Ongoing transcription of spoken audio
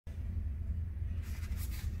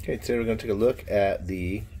Okay, today we're going to take a look at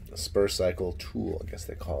the Spurcycle Tool. I guess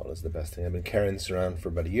they call it, is the best thing. I've been carrying this around for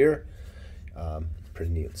about a year.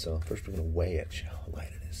 Pretty neat. So first we're going to weigh it, show how light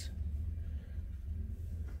it is.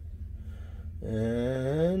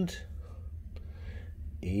 And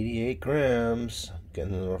 88 grams.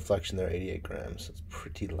 Getting the reflection there, 88 grams. It's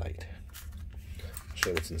pretty light. I'll show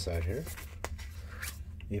you what's inside here.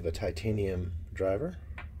 You have a titanium driver.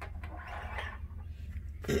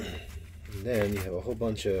 And then you have a whole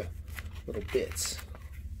bunch of little bits.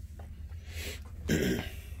 Pretty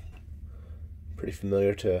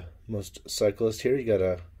familiar to most cyclists here. You got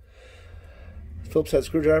a Phillips head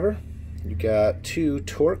screwdriver. You got two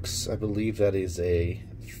Torx. I believe that is a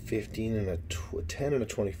 15 and a 10 and a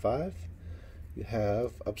 25. You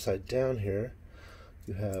have upside down here.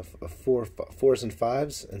 You have a fours and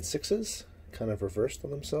fives and sixes, kind of reversed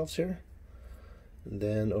on themselves here. And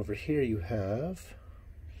then over here you have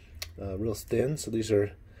real thin. So this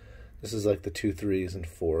is like the 2 3s and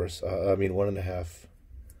 4s. I mean 1.5.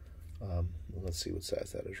 Let's see what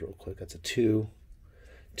size that is real quick. That's a 2,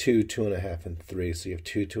 2.5, and 3. So you have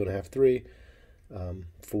 2, 2.5, 3,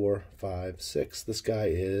 4, 5, 6. This guy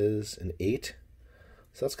is an 8.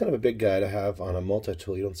 So that's kind of a big guy to have on a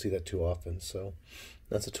multi-tool. You don't see that too often. So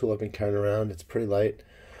that's a tool I've been carrying around. It's pretty light.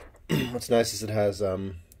 What's nice is it has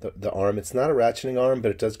the arm. It's not a ratcheting arm, but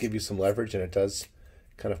it does give you some leverage, and it does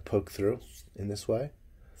kind of poke through in this way.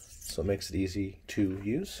 So it makes it easy to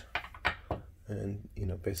use. And, you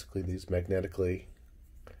know, basically these magnetically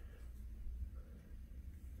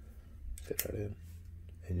fit right in,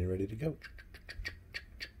 and you're ready to go.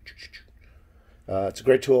 It's a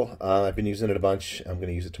great tool. I've been using it a bunch. I'm going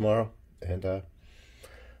to use it tomorrow, and I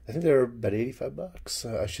think they're about 85 bucks.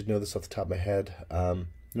 I should know this off the top of my head. They're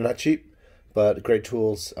not cheap, but great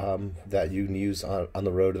tools that you can use on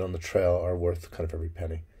the road and on the trail are worth kind of every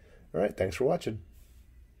penny. All right, thanks for watching.